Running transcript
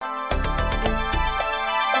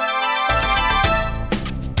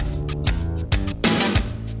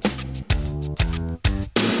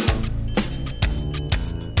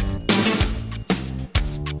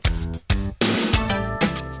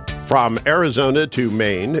From Arizona to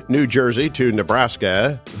Maine, New Jersey to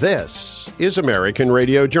Nebraska, this is American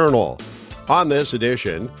Radio Journal. On this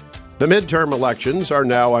edition, the midterm elections are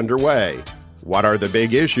now underway. What are the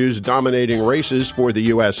big issues dominating races for the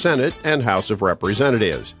U.S. Senate and House of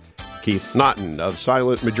Representatives? Keith Naughton of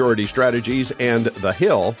Silent Majority Strategies and The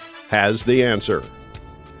Hill has the answer.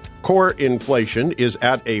 Core inflation is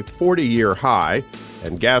at a 40-year high,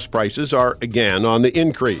 and gas prices are again on the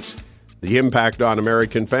increase. The impact on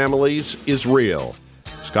American families is real.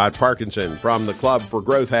 Scott Parkinson from the Club for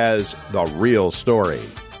Growth has the real story.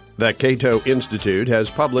 The Cato Institute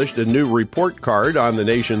has published a new report card on the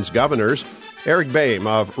nation's governors. Eric Boehm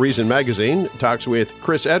of Reason Magazine talks with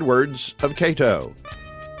Chris Edwards of Cato.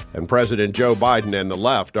 And President Joe Biden and the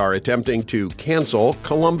left are attempting to cancel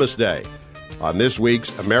Columbus Day. On this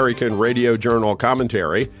week's American Radio Journal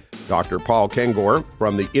commentary, Dr. Paul Kengor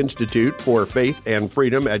from the Institute for Faith and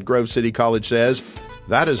Freedom at Grove City College says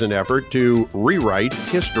that is an effort to rewrite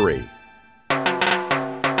history.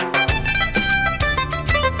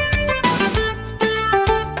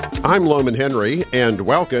 I'm Loman Henry, and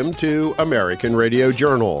welcome to American Radio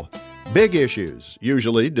Journal. Big issues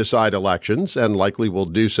usually decide elections, and likely will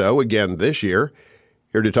do so again this year.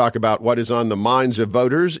 Here to talk about what is on the minds of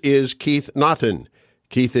voters is Keith Naughton.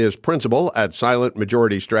 Keith is principal at Silent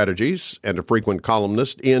Majority Strategies and a frequent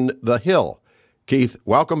columnist in The Hill. Keith,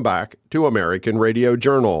 welcome back to American Radio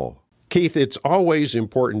Journal. Keith, it's always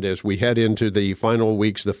important as we head into the final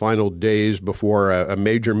weeks, the final days before a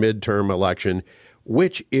major midterm election,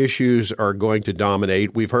 which issues are going to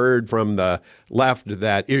dominate. We've heard from the left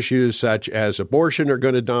that issues such as abortion are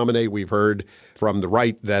going to dominate. We've heard from the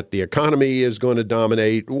right that the economy is going to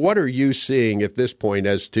dominate. What are you seeing at this point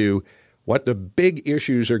as to what the big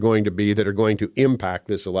issues are going to be that are going to impact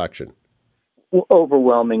this election? Well,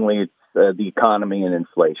 overwhelmingly, it's the economy and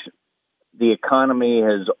inflation. The economy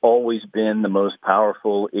has always been the most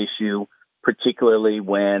powerful issue, particularly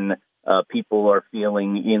when people are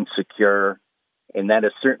feeling insecure. And that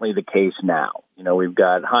is certainly the case now. You know, we've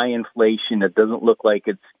got high inflation. It doesn't look like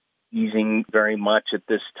it's easing very much at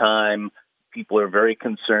this time. People are very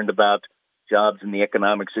concerned about jobs and the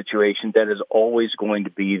economic situation. That is always going to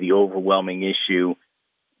be the overwhelming issue.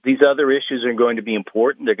 These other issues are going to be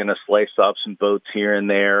important. They're going to slice off some votes here and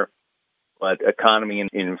there. But economy and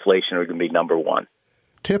inflation are going to be number one.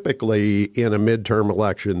 Typically, in a midterm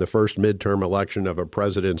election, the first midterm election of a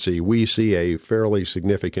presidency, we see a fairly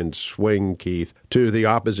significant swing, Keith, to the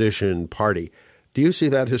opposition party. Do you see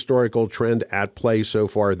that historical trend at play so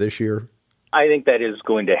far this year? I think that is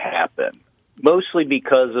going to happen, mostly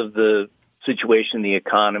because of the situation in the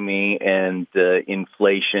economy and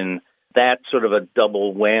inflation. That's sort of a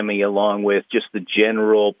double whammy along with just the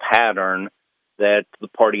general pattern that the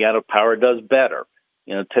party out of power does better.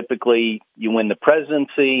 You know, typically you win the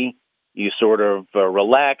presidency, you sort of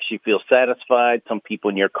relax, you feel satisfied. Some people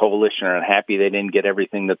in your coalition are unhappy they didn't get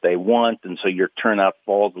everything that they want, and so your turnout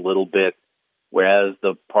falls a little bit, whereas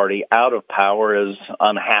the party out of power is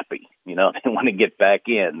unhappy. You know, they want to get back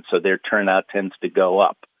in, so their turnout tends to go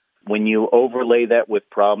up. When you overlay that with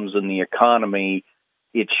problems in the economy,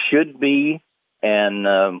 it should be an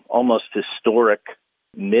almost historic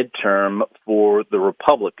midterm for the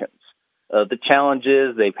Republicans. The challenge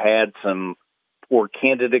is they've had some poor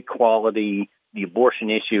candidate quality. The abortion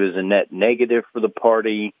issue is a net negative for the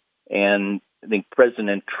party. And I think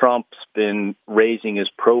President Trump's been raising his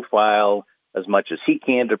profile as much as he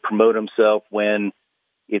can to promote himself when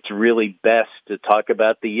it's really best to talk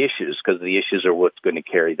about the issues, because the issues are what's going to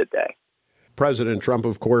carry the day. President Trump,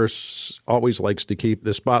 of course, always likes to keep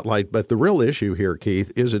the spotlight. But the real issue here,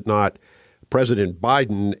 Keith, is it not President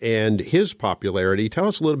Biden and his popularity? Tell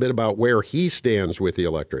us a little bit about where he stands with the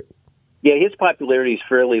electorate. Yeah, his popularity is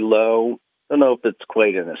fairly low. I don't know if it's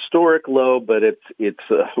quite an historic low, but it's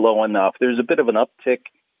low enough. There's a bit of an uptick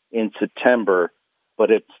in September, but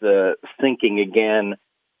it's sinking again.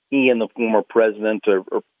 He and the former president are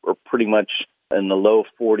pretty much in the low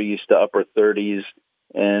 40s to upper 30s.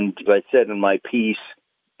 And as I said in my piece,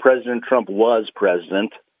 President Trump was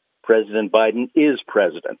president. President Biden is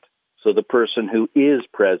president. So the person who is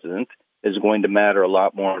president is going to matter a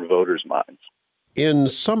lot more in voters' minds. In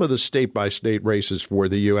some of the state-by-state races for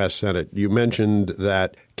the U.S. Senate, you mentioned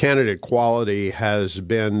that candidate quality has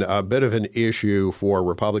been a bit of an issue for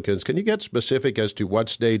Republicans. Can you get specific as to what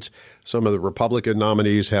states some of the Republican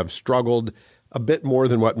nominees have struggled a bit more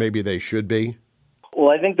than what maybe they should be? Well,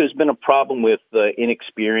 I think there's been a problem with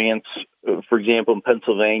inexperience. For example, in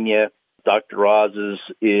Pennsylvania, Dr. Oz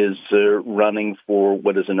is running for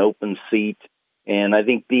what is an open seat. And I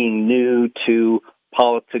think being new to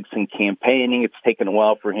politics and campaigning, it's taken a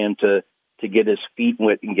while for him to to get his feet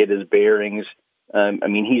wet and get his bearings.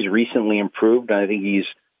 He's recently improved, and I think he's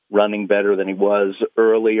running better than he was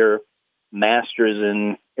earlier. Masters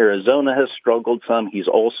in Arizona has struggled some. He's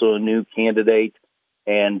also a new candidate.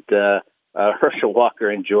 And Herschel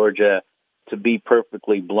Walker in Georgia, to be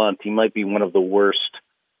perfectly blunt, he might be one of the worst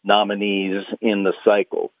nominees in the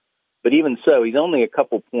cycle. But even so, he's only a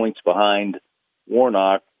couple points behind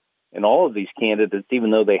Warnock. And all of these candidates,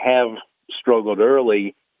 even though they have struggled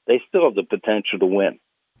early, they still have the potential to win.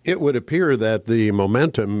 It would appear that the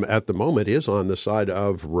momentum at the moment is on the side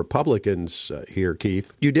of Republicans here,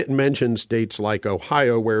 Keith. You didn't mention states like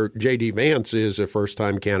Ohio, where J.D. Vance is a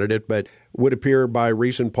first-time candidate, but would appear by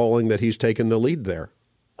recent polling that he's taken the lead there.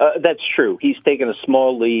 That's true. He's taken a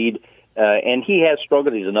small lead, and he has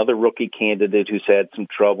struggled. He's another rookie candidate who's had some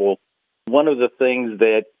trouble. One of the things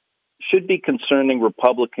that should be concerning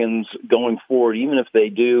Republicans going forward, even if they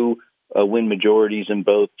do win majorities in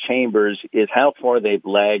both chambers, is how far they've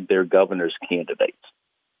lagged their governor's candidates.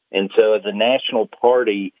 And so as a national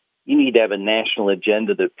party, you need to have a national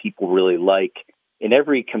agenda that people really like. In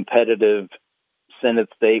every competitive Senate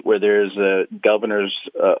state where there's a governor's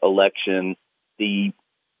election, the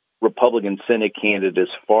Republican Senate candidate is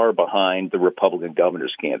far behind the Republican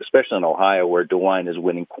governor's candidate, especially in Ohio, where DeWine is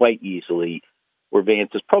winning quite easily, where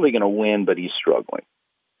Vance is probably going to win, but he's struggling.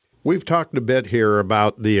 We've talked a bit here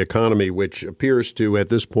about the economy, which appears to, at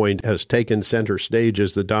this point, has taken center stage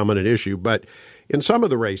as the dominant issue. But in some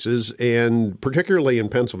of the races, and particularly in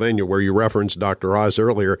Pennsylvania, where you referenced Dr. Oz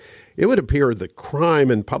earlier, it would appear the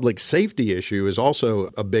crime and public safety issue is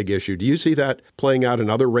also a big issue. Do you see that playing out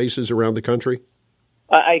in other races around the country?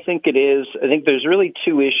 I think it is. I think there's really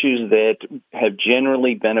two issues that have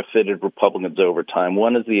generally benefited Republicans over time.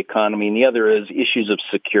 One is the economy, and the other is issues of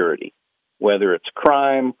security, whether it's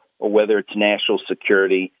crime or whether it's national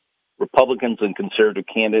security. Republicans and conservative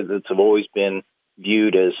candidates have always been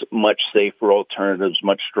viewed as much safer alternatives,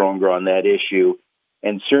 much stronger on that issue.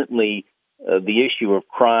 And certainly the issue of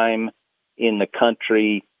crime in the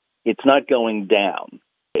country, it's not going down.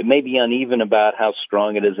 It may be uneven about how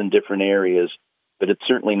strong it is in different areas, but it's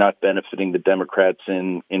certainly not benefiting the Democrats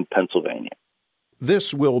in Pennsylvania.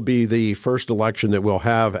 This will be the first election that we'll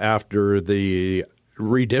have after the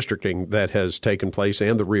redistricting that has taken place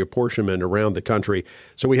and the reapportionment around the country.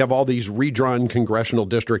 So we have all these redrawn congressional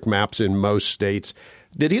district maps in most states.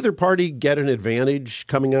 Did either party get an advantage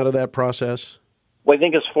coming out of that process? Well, I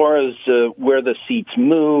think as far as where the seats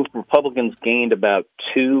moved, Republicans gained about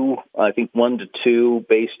 2, I think 1 to 2,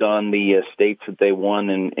 based on the states that they won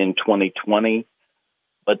in 2020.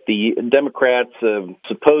 But the Democrats,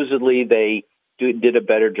 supposedly they did a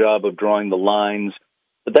better job of drawing the lines.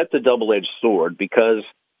 But that's a double-edged sword, because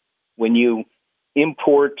when you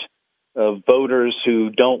import voters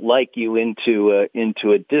who don't like you into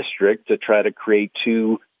a district to try to create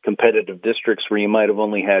 2 competitive districts where you might have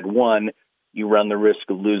only had one, you run the risk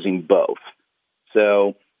of losing both.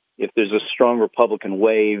 So if there's a strong Republican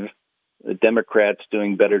wave, the Democrats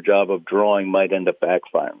doing a better job of drawing might end up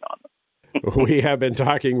backfiring on them. We have been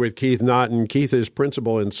talking with Keith Naughton. Keith is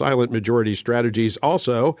principal in Silent Majority Strategies.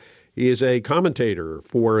 Also, he is a commentator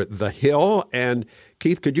for The Hill. And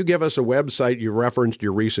Keith, could you give us a website? You referenced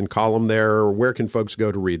your recent column there. Where can folks go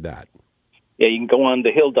to read that? Yeah, you can go on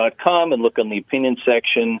thehill.com and look on the opinion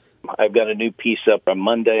section. I've got a new piece up on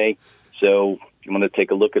Monday, so if you want to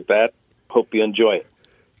take a look at that, hope you enjoy it.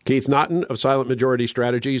 Keith Naughton of Silent Majority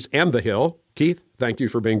Strategies and The Hill. Keith, thank you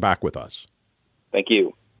for being back with us. Thank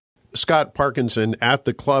you. Scott Parkinson at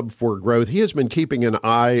the Club for Growth. He has been keeping an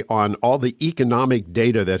eye on all the economic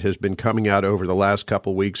data that has been coming out over the last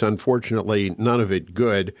couple of weeks. Unfortunately, none of it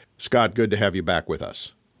good. Scott, good to have you back with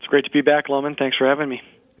us. It's great to be back, Loman. Thanks for having me.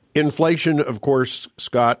 Inflation, of course,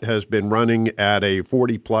 Scott, has been running at a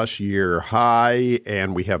 40-plus year high,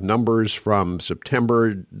 and we have numbers from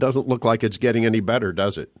September. Doesn't look like it's getting any better,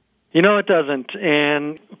 does it? You know, it doesn't.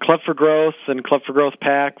 And Club for Growth and Club for Growth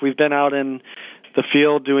PAC, we've been out in the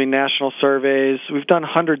field doing national surveys. We've done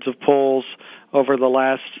hundreds of polls over the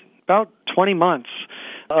last about 20 months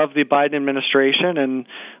of the Biden administration, and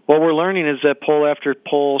what we're learning is that poll after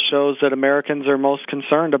poll shows that Americans are most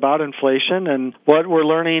concerned about inflation, and what we're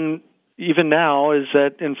learning even now is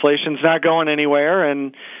that inflation's not going anywhere,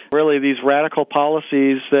 and really these radical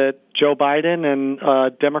policies that Joe Biden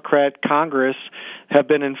and Democrat Congress have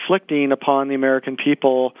been inflicting upon the American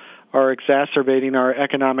people are exacerbating our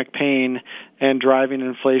economic pain and driving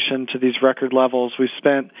inflation to these record levels. We've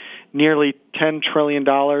spent nearly $10 trillion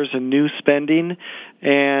in new spending,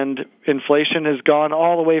 and inflation has gone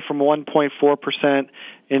all the way from 1.4%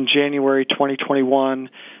 in January 2021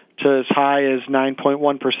 to as high as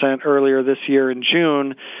 9.1% earlier this year in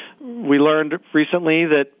June. We learned recently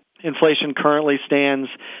that inflation currently stands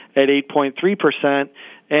at 8.3%.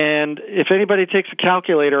 And if anybody takes a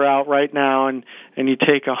calculator out right now and you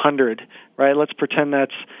take 100, right, let's pretend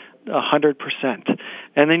that's 100%.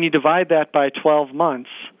 And then you divide that by 12 months,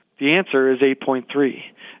 the answer is 8.3.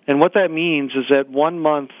 And what that means is that 1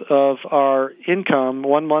 month of our income,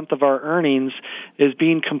 1 month of our earnings is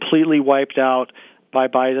being completely wiped out by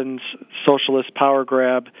Biden's socialist power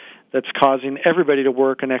grab that's causing everybody to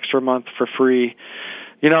work an extra month for free.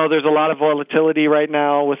 You know, there's a lot of volatility right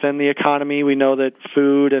now within the economy. We know that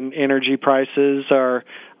food and energy prices are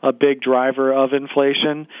a big driver of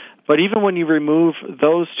inflation. But even when you remove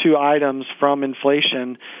those two items from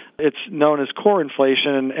inflation, it's known as core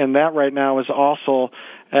inflation, and that right now is also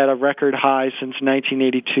at a record high since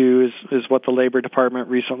 1982, is what the Labor Department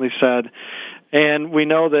recently said. And we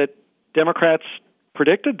know that Democrats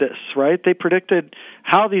predicted this, right? They predicted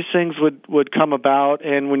how these things would come about,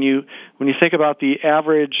 and when you think about the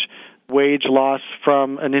average wage loss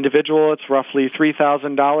from an individual, it's roughly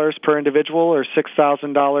 $3,000 per individual or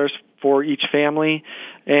 $6,000 for each family.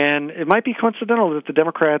 And it might be coincidental that the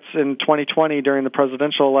Democrats in 2020 during the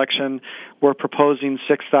presidential election were proposing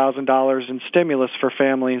 $6,000 in stimulus for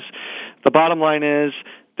families. The bottom line is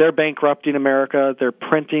they're bankrupting America, they're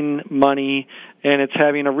printing money, and it's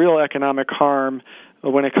having a real economic harm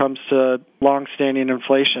when it comes to long-standing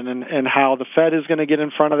inflation and how the Fed is going to get in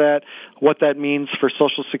front of that, what that means for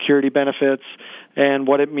Social Security benefits, and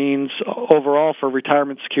what it means overall for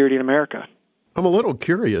retirement security in America. I'm a little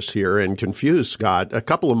curious here and confused, Scott. A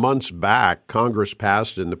couple of months back, Congress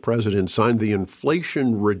passed and the president signed the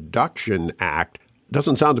Inflation Reduction Act.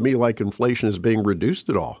 Doesn't sound to me like inflation is being reduced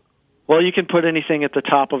at all. Well, you can put anything at the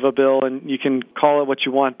top of a bill, and you can call it what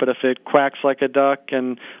you want, but if it quacks like a duck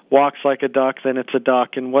and walks like a duck, then it's a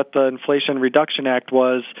duck. And what the Inflation Reduction Act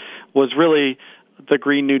was really the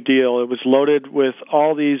Green New Deal. It was loaded with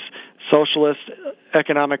all these socialist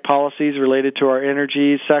economic policies related to our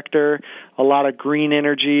energy sector, a lot of green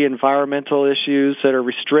energy, environmental issues that are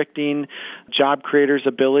restricting job creators'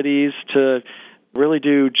 abilities to really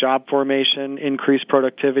do job formation, increase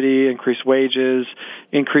productivity, increase wages,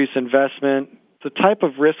 increase investment, the type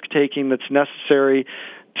of risk-taking that's necessary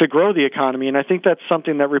to grow the economy. And I think that's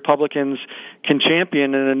something that Republicans can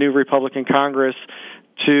champion in a new Republican Congress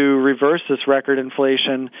to reverse this record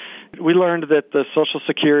inflation. We learned that the Social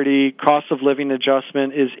Security cost of living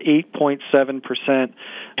adjustment is 8.7%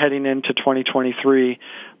 heading into 2023.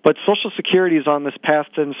 But Social Security is on this path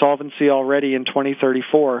to insolvency already in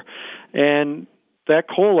 2034. And that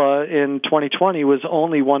COLA in 2020 was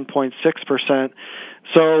only 1.6%.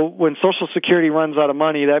 So when Social Security runs out of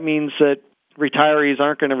money, that means that retirees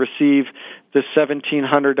aren't going to receive this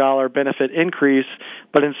 $1,700 benefit increase,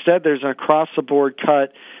 but instead there's an across-the-board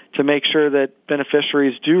cut to make sure that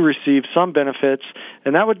beneficiaries do receive some benefits,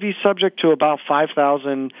 and that would be subject to about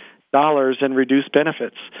 $5,000 in reduced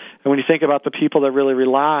benefits. And when you think about the people that really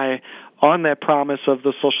rely on that promise of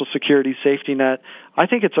the Social Security safety net, I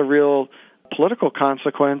think it's a real political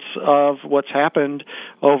consequence of what's happened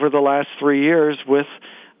over the last 3 years with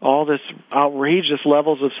all this outrageous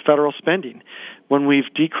levels of federal spending. When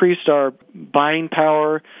we've decreased our buying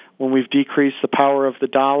power, when we've decreased the power of the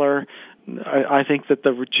dollar, I think that the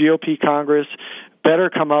GOP Congress better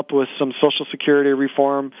come up with some Social Security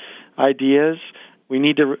reform ideas. We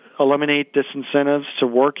need to eliminate disincentives to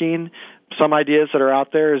working. Some ideas that are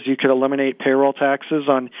out there is you could eliminate payroll taxes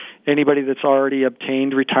on anybody that's already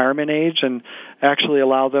obtained retirement age and actually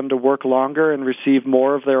allow them to work longer and receive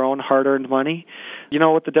more of their own hard-earned money. You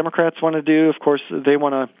know what the Democrats want to do? Of course, they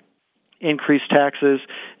want to increase taxes.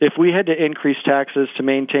 If we had to increase taxes to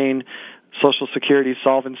maintain Social Security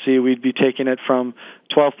solvency, we'd be taking it from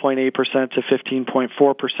 12.8% to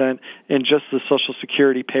 15.4% in just the Social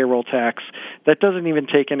Security payroll tax. That doesn't even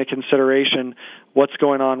take into consideration what's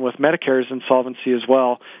going on with Medicare's insolvency as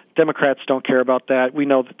well. Democrats don't care about that. We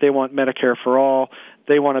know that they want Medicare for all.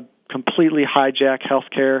 They want to completely hijack health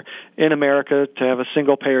care in America to have a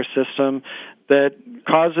single-payer system that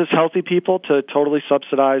causes healthy people to totally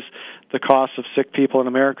subsidize the cost of sick people in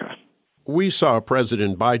America. We saw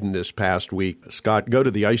President Biden this past week, Scott, go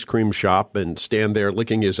to the ice cream shop and stand there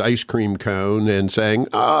licking his ice cream cone and saying,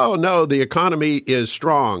 oh, no, the economy is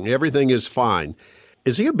strong. Everything is fine.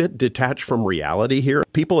 Is he a bit detached from reality here?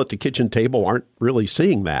 People at the kitchen table aren't really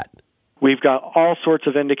seeing that. We've got all sorts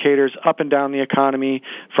of indicators up and down the economy,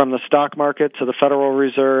 from the stock market to the Federal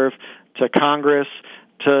Reserve to Congress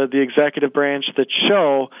to the executive branch, that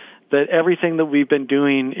show that everything that we've been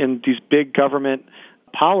doing in these big government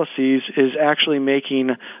policies is actually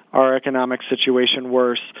making our economic situation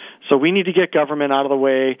worse. So we need to get government out of the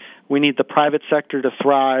way. We need the private sector to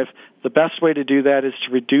thrive. The best way to do that is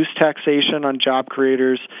to reduce taxation on job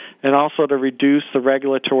creators and also to reduce the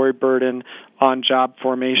regulatory burden on job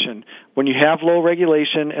formation. When you have low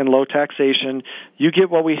regulation and low taxation, you get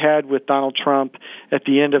what we had with Donald Trump at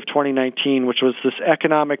the end of 2019, which was this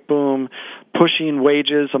economic boom pushing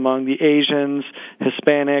wages among the Asians,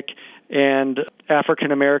 Hispanic, and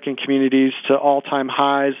African American communities to all-time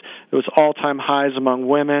highs. It was all-time highs among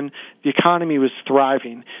women. The economy was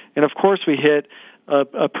thriving. And of course we hit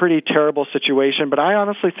a pretty terrible situation, but I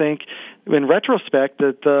honestly think in retrospect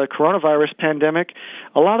that the coronavirus pandemic,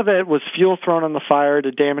 a lot of it was fuel thrown on the fire to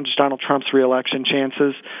damage Donald Trump's reelection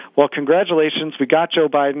chances. Well, congratulations, we got Joe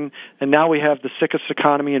Biden, and now we have the sickest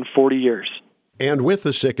economy in 40 years. And with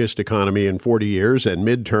the sickest economy in 40 years and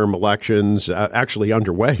midterm elections actually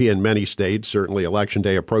underway in many states, certainly Election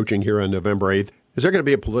Day approaching here on November 8th, is there going to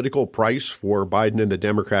be a political price for Biden and the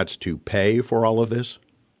Democrats to pay for all of this?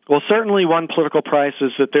 Well, certainly one political price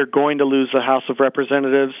is that they're going to lose the House of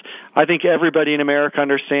Representatives. I think everybody in America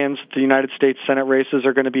understands that the United States Senate races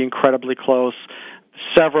are going to be incredibly close.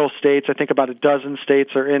 Several states, I think about a dozen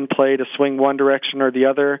states, are in play to swing one direction or the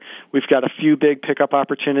other. We've got a few big pickup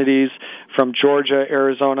opportunities from Georgia,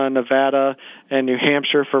 Arizona, Nevada, and New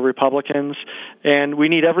Hampshire for Republicans. And we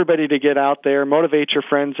need everybody to get out there, motivate your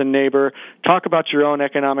friends and neighbor, talk about your own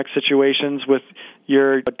economic situations with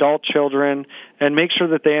your adult children, and make sure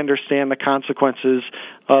that they understand the consequences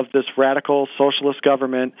of this radical socialist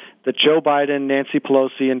government that Joe Biden, Nancy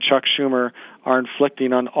Pelosi, and Chuck Schumer are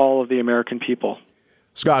inflicting on all of the American people.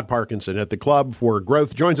 Scott Parkinson at the Club for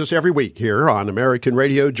Growth joins us every week here on American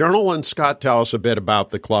Radio Journal. And Scott, tell us a bit about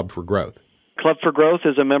the Club for Growth. Club for Growth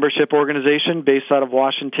is a membership organization based out of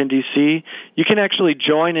Washington, D.C. You can actually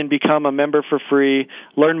join and become a member for free,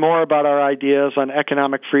 learn more about our ideas on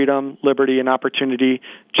economic freedom, liberty, and opportunity.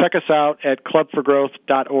 Check us out at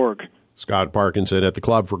clubforgrowth.org. Scott Parkinson at the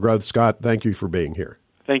Club for Growth. Scott, thank you for being here.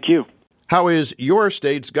 Thank you. How is your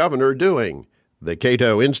state's governor doing? The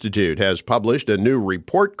Cato Institute has published a new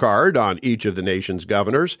report card on each of the nation's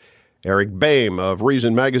governors. Eric Boehm of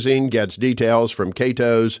Reason Magazine gets details from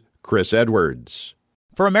Cato's Chris Edwards.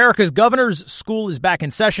 For America's governors, school is back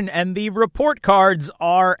in session, and the report cards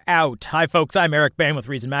are out. Hi, folks. I'm Eric Boehm with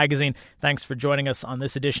Reason Magazine. Thanks for joining us on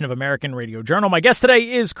this edition of American Radio Journal. My guest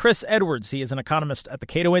today is Chris Edwards. He is an economist at the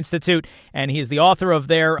Cato Institute, and he is the author of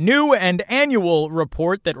their new and annual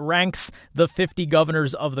report that ranks the 50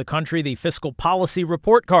 governors of the country. The Fiscal Policy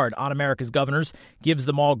Report Card on America's governors gives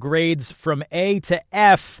them all grades from A to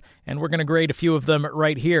F, and we're going to grade a few of them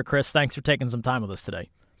right here. Chris, thanks for taking some time with us today.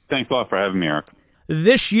 Thanks a lot for having me, Eric.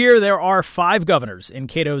 This year, there are 5 governors in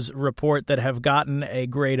Cato's report that have gotten a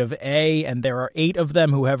grade of A, and there are 8 of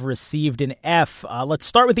them who have received an F. Let's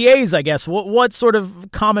start with the A's, I guess. What sort of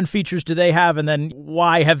common features do they have, and then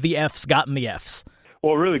why have the Fs gotten the Fs?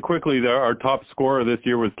 Well, really quickly, our top scorer this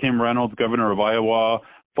year was Kim Reynolds, governor of Iowa,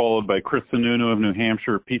 followed by Chris Sununu of New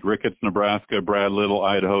Hampshire, Pete Ricketts, Nebraska, Brad Little,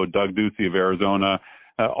 Idaho, Doug Ducey of Arizona.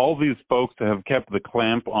 All these folks have kept the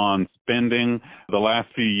clamp on spending the last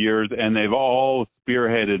few years, and they've all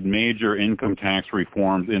spearheaded major income tax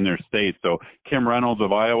reforms in their state. So Kim Reynolds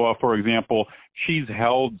of Iowa, for example, she's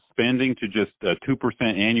held spending to just 2%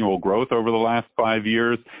 annual growth over the last 5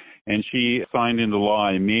 years, and she signed into law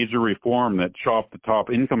a major reform that chopped the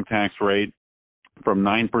top income tax rate from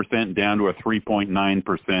 9% down to a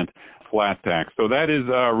 3.9% flat tax. So that is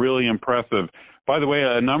really impressive. By the way,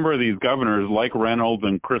 a number of these governors, like Reynolds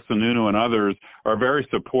and Chris Sununu and others, are very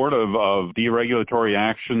supportive of deregulatory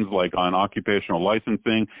actions like on occupational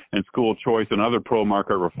licensing and school choice and other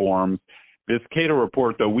pro-market reforms. This Cato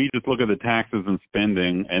report, though, we just look at the taxes and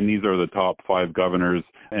spending, and these are the top 5 governors,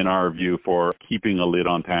 in our view, for keeping a lid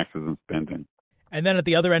on taxes and spending. And then at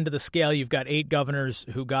the other end of the scale, you've got 8 governors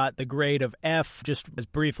who got the grade of F. Just as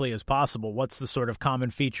briefly as possible, what's the sort of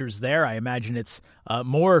common features there? I imagine it's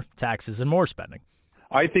more taxes and more spending.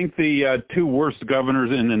 I think the 2 worst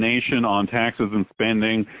governors in the nation on taxes and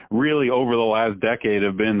spending really over the last decade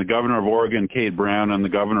have been the governor of Oregon, Kate Brown, and the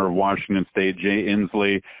governor of Washington State, Jay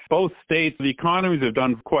Inslee. Both states, the economies have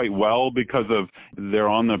done quite well because of they're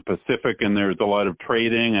on the Pacific and there's a lot of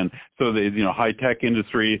trading, and so the high-tech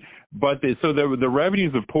industry But the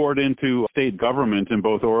revenues have poured into state government in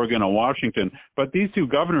both Oregon and Washington. But these two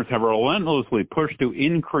governors have relentlessly pushed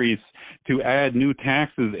to add new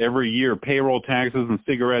taxes every year, payroll taxes and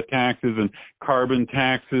cigarette taxes and carbon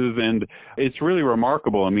taxes. And it's really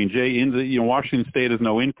remarkable. I mean, Jay Inslee, Washington State has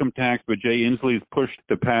no income tax, but Jay Inslee's pushed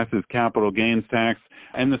to pass his capital gains tax.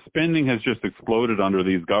 And the spending has just exploded under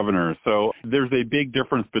these governors. So there's a big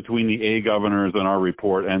difference between the A governors in our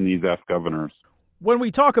report and these F governors. When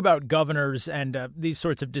we talk about governors and these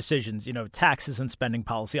sorts of decisions, taxes and spending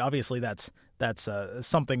policy, obviously that's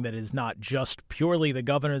something that is not just purely the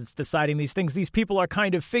governor that's deciding these things. These people are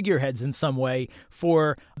kind of figureheads in some way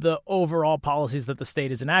for the overall policies that the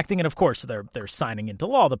state is enacting. And of course, they're signing into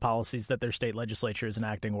law the policies that their state legislature is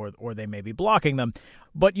enacting, or they may be blocking them.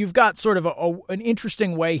 But you've got sort of an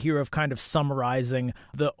interesting way here of kind of summarizing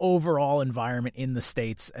the overall environment in the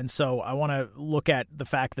states. And so I want to look at the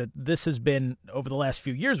fact that this has been, over the last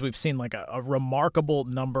few years, we've seen like a remarkable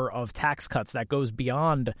number of tax cuts that goes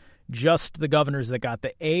beyond just the governors that got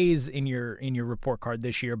the A's in your report card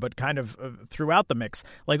this year, but kind of throughout the mix.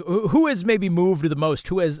 Like, who has maybe moved the most?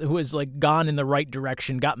 Who has like gone in the right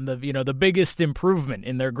direction, gotten the biggest improvement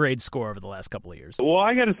in their grade score over the last couple of years? Well,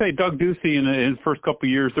 I got to say, Doug Ducey in his first couple of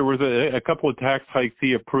years, there was a couple of tax hikes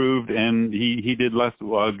he approved, and he did less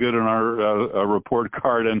good on our report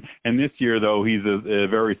card. And this year, though, he's a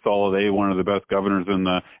very solid A, one of the best governors in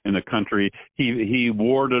the country. He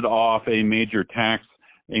warded off a major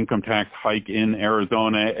income tax hike in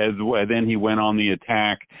Arizona, then he went on the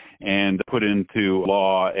attack and put into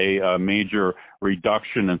law a major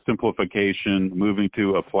reduction and simplification, moving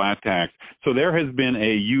to a flat tax. So there has been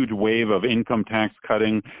a huge wave of income tax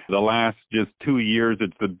cutting the last just 2 years.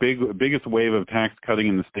 It's the biggest wave of tax cutting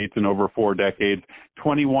in the states in over 4 decades.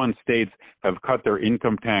 21 states have cut their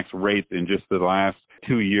income tax rates in just the last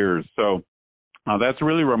 2 years. So that's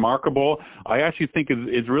really remarkable. I actually think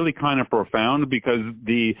it's really kind of profound because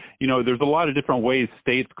there's a lot of different ways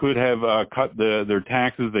states could have cut their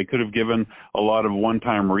taxes. They could have given a lot of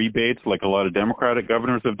one-time rebates like a lot of Democratic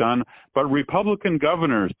governors have done. But Republican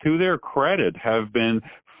governors, to their credit, have been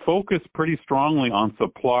focused pretty strongly on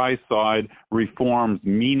supply side reforms,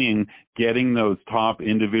 meaning getting those top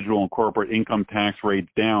individual and corporate income tax rates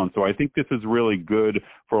down. So I think this is really good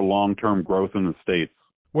for long-term growth in the states.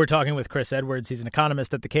 We're talking with Chris Edwards. He's an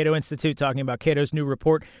economist at the Cato Institute, talking about Cato's new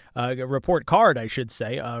report card, I should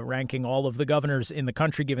say, ranking all of the governors in the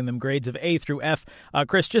country, giving them grades of A through F.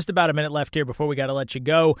 Chris, just about a minute left here before we got to let you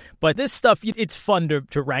go. But this stuff, it's fun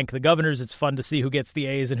to rank the governors. It's fun to see who gets the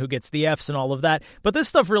A's and who gets the F's and all of that. But this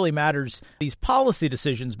stuff really matters. These policy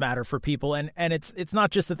decisions matter for people. And it's not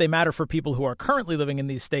just that they matter for people who are currently living in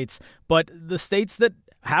these states, but the states that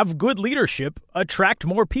have good leadership attract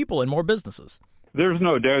more people and more businesses. There's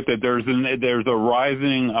no doubt that there's a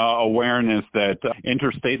rising awareness that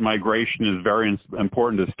interstate migration is very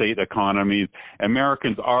important to state economies.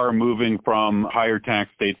 Americans are moving from higher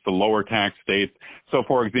tax states to lower tax states. So,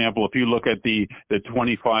 for example, if you look at the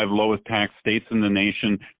 25 lowest tax states in the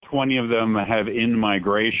nation, 20 of them have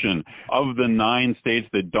in-migration. Of the 9 states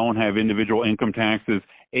that don't have individual income taxes,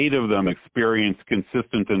 8 of them experience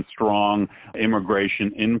consistent and strong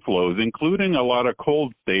immigration inflows, including a lot of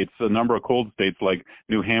cold states. A number of cold states like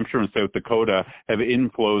New Hampshire and South Dakota have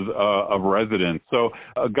inflows of residents. So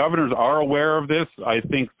governors are aware of this. I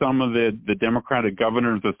think some of the Democratic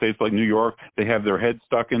governors of states like New York, they have their heads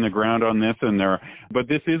stuck in the ground on this, but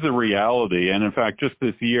this is a reality. And in fact, just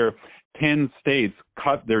this year, 10 states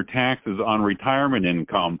cut their taxes on retirement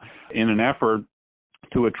income in an effort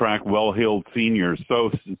to attract well-heeled seniors.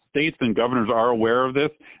 So states and governors are aware of this.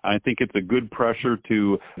 I think it's a good pressure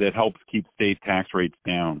that helps keep state tax rates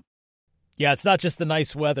down. Yeah, it's not just the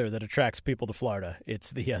nice weather that attracts people to Florida.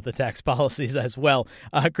 It's the tax policies as well.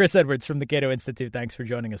 Chris Edwards from the Cato Institute, thanks for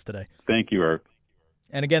joining us today. Thank you, Eric.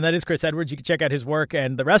 And again, that is Chris Edwards. You can check out his work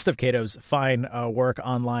and the rest of Cato's fine work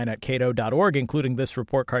online at cato.org, including this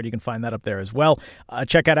report card. You can find that up there as well.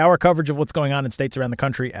 Check out our coverage of what's going on in states around the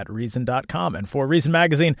country at Reason.com. And for Reason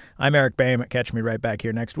Magazine, I'm Eric Boehm. Catch me right back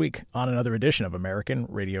here next week on another edition of American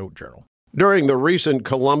Radio Journal. During the recent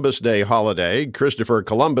Columbus Day holiday, Christopher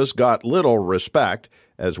Columbus got little respect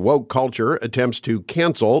as woke culture attempts to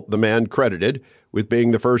cancel the man credited with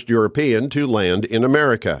being the first European to land in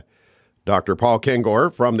America. Dr. Paul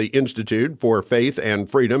Kengor from the Institute for Faith and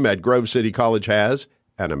Freedom at Grove City College has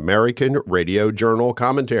an American Radio Journal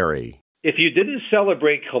commentary. If you didn't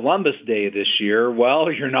celebrate Columbus Day this year,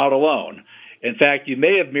 well, you're not alone. In fact, you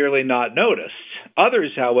may have merely not noticed.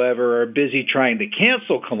 Others, however, are busy trying to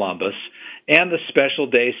cancel Columbus and the special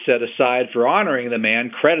day set aside for honoring the man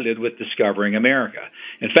credited with discovering America.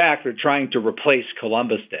 In fact, they're trying to replace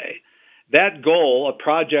Columbus Day. That goal, a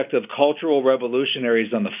project of cultural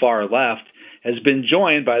revolutionaries on the far left, has been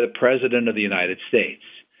joined by the President of the United States.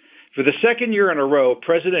 For the second year in a row,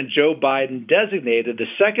 President Joe Biden designated the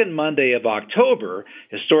second Monday of October,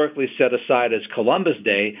 historically set aside as Columbus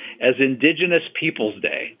Day, as Indigenous Peoples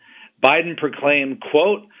Day. Biden proclaimed,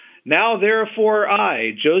 quote, "Now therefore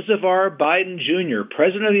I, Joseph R. Biden Jr.,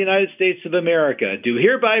 President of the United States of America, do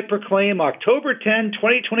hereby proclaim October 10,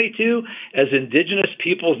 2022 as Indigenous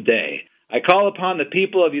Peoples Day. I call upon the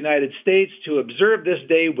people of the United States to observe this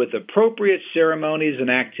day with appropriate ceremonies and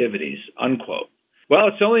activities," unquote. Well,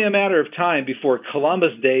 it's only a matter of time before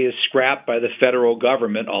Columbus Day is scrapped by the federal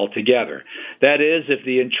government altogether. That is, if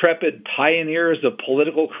the intrepid pioneers of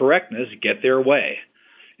political correctness get their way.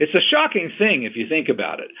 It's a shocking thing if you think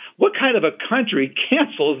about it. What kind of a country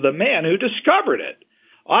cancels the man who discovered it?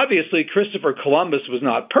 Obviously, Christopher Columbus was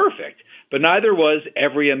not perfect, but neither was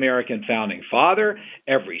every American founding father,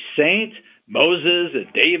 every saint, Moses and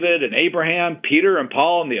David and Abraham, Peter and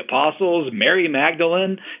Paul and the apostles, Mary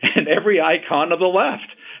Magdalene, and every icon of the left,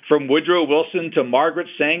 from Woodrow Wilson to Margaret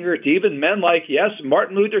Sanger to even men like, yes,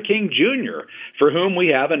 Martin Luther King Jr., for whom we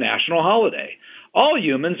have a national holiday. All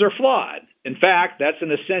humans are flawed. In fact, that's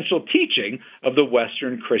an essential teaching of the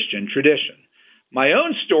Western Christian tradition. My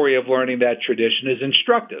own story of learning that tradition is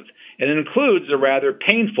instructive, and it includes a rather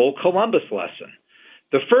painful Columbus lesson.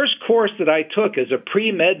 The first course that I took as a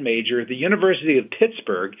pre-med major at the University of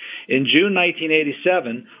Pittsburgh in June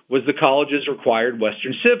 1987 was the college's required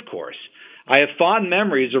Western Civ course. I have fond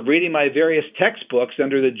memories of reading my various textbooks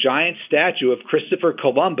under the giant statue of Christopher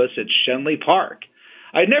Columbus at Shenley Park.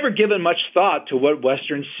 I'd never given much thought to what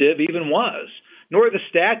Western Civ even was, nor the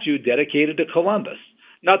statue dedicated to Columbus.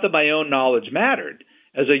 Not that my own knowledge mattered.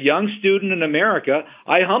 As a young student in America,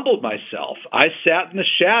 I humbled myself. I sat in the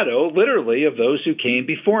shadow, literally, of those who came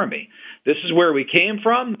before me. This is where we came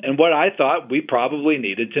from and what I thought we probably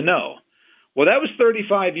needed to know. Well, that was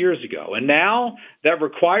 35 years ago, and now that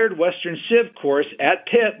required Western Civ course at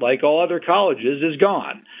Pitt, like all other colleges, is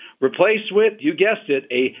gone, replaced with, you guessed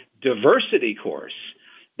it, a diversity course.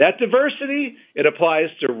 That diversity, it applies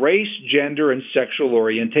to race, gender, and sexual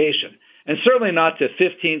orientation. And certainly not to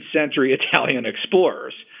 15th century Italian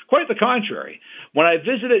explorers. Quite the contrary. When I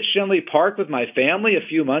visited Shenley Park with my family a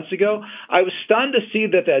few months ago, I was stunned to see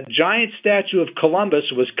that giant statue of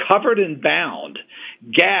Columbus was covered and bound,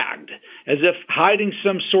 gagged, as if hiding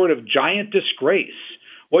some sort of giant disgrace.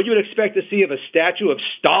 What you would expect to see of a statue of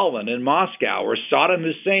Stalin in Moscow or Saddam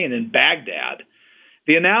Hussein in Baghdad.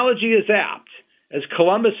 The analogy is apt, as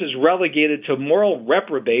Columbus is relegated to moral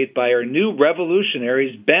reprobate by our new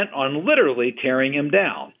revolutionaries bent on literally tearing him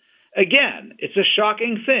down. Again, it's a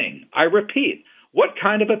shocking thing. I repeat, what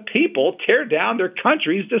kind of a people tear down their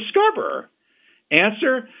country's discoverer?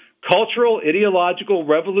 Answer, cultural ideological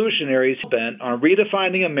revolutionaries bent on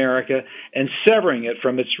redefining America and severing it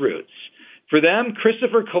from its roots. For them,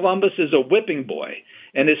 Christopher Columbus is a whipping boy,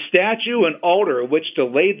 and his statue an altar which to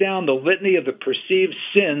lay down the litany of the perceived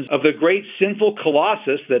sins of the great sinful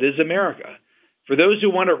colossus that is America. For those who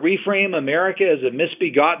want to reframe America as a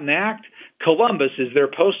misbegotten act, Columbus is their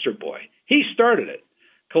poster boy. He started it.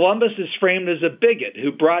 Columbus is framed as a bigot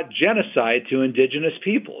who brought genocide to indigenous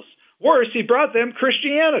peoples. Worse, he brought them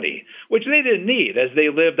Christianity, which they didn't need, as they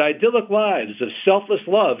lived idyllic lives of selfless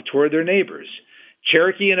love toward their neighbors.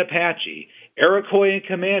 Cherokee and Apache, Iroquois and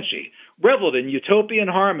Comanche, reveled in utopian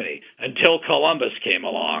harmony until Columbus came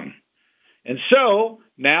along. And so,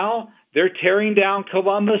 now, they're tearing down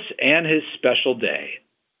Columbus and his special day.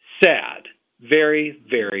 Sad. Very,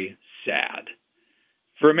 very sad.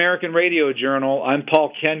 For American Radio Journal, I'm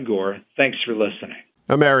Paul Kengor. Thanks for listening.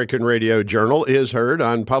 American Radio Journal is heard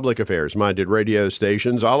on public affairs-minded radio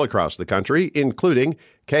stations all across the country, including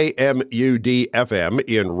KMUD-FM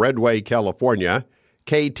in Redway, California,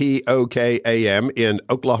 KTOK-AM in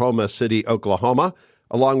Oklahoma City, Oklahoma,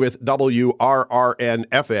 along with WRRN-FM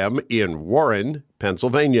in Warren,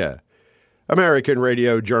 Pennsylvania. American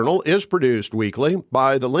Radio Journal is produced weekly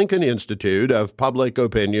by the Lincoln Institute of Public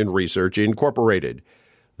Opinion Research, Incorporated.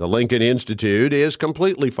 The Lincoln Institute is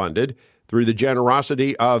completely funded through the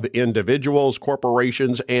generosity of individuals,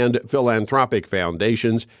 corporations, and philanthropic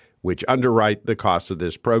foundations, which underwrite the costs of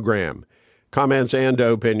this program. Comments and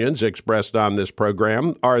opinions expressed on this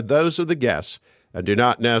program are those of the guests and do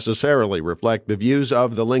not necessarily reflect the views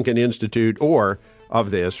of the Lincoln Institute or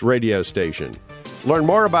of this radio station. Learn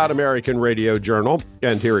more about American Radio Journal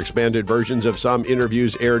and hear expanded versions of some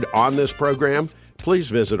interviews aired on this program. Please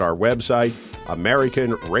visit our website,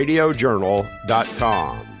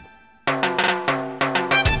 AmericanRadioJournal.com.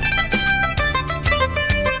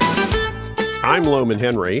 I'm Loman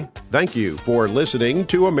Henry. Thank you for listening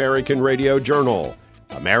to American Radio Journal.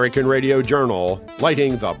 American Radio Journal,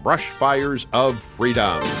 lighting the brush fires of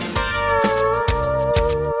freedom.